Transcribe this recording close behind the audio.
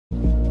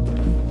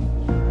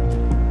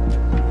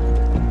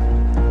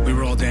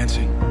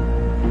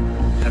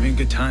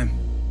time.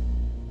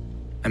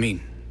 I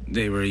mean,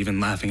 they were even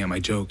laughing at my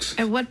jokes.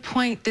 At what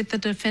point did the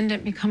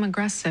defendant become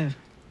aggressive?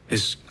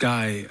 This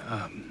guy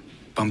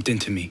bumped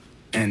into me,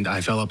 and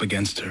I fell up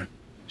against her.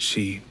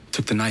 She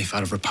took the knife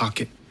out of her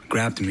pocket,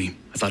 grabbed me.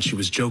 I thought she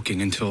was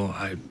joking until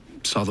I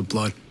saw the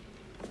blood.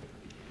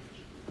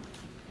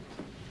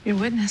 Your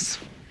witness.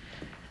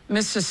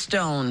 Mr.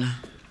 Stone,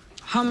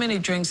 how many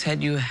drinks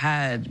had you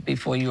had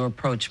before you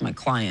approached my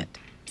client?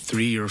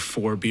 3 or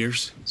 4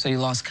 beers. So you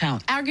lost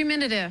count.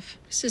 Argumentative.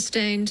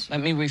 Sustained. Let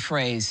me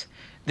rephrase.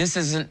 This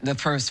isn't the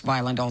first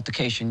violent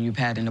altercation you've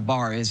had in a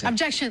bar, is it?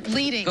 Objection.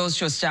 Leading. Goes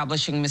to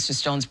establishing Mr.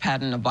 Stone's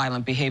pattern of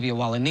violent behavior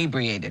while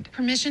inebriated.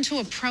 Permission to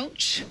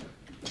approach.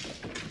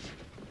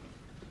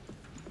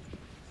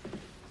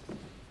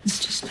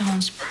 Mr.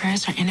 Stone's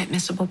prayers are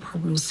inadmissible per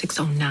Rule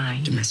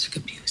 609. Domestic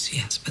abuse,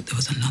 yes, but there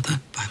was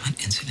another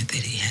violent incident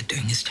that he had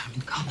during his time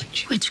in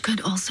college. Which could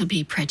also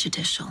be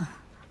prejudicial.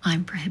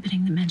 I'm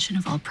prohibiting the mention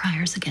of all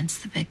priors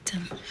against the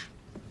victim.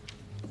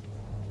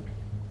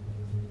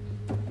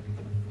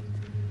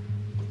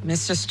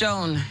 Mr.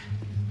 Stone,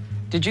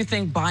 did you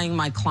think buying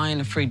my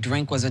client a free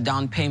drink was a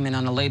down payment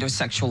on a later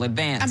sexual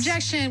advance?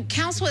 Objection.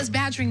 Counsel is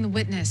badgering the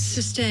witness.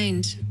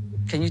 Sustained.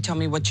 Can you tell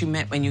me what you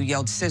meant when you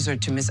yelled scissor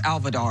to Miss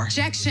Alvador?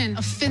 Objection.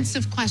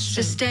 Offensive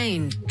question.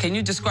 Sustained. Can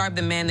you describe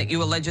the man that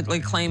you allegedly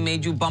claim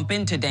made you bump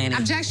into Dana?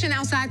 Objection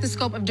outside the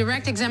scope of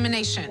direct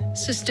examination.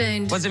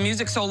 Sustained. Was the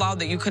music so loud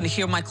that you couldn't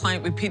hear my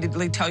client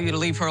repeatedly tell you to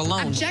leave her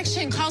alone?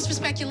 Objection. Calls for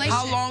speculation.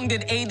 How long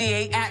did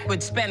ADA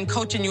Atwood spend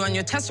coaching you on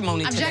your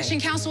testimony Objection.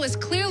 today? Counsel is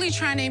clearly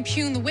trying to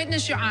impugn the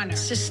witness, Your Honor.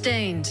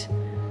 Sustained.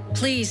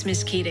 Please,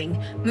 Miss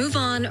Keating, move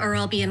on or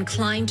I'll be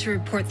inclined to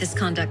report this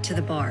conduct to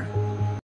the bar.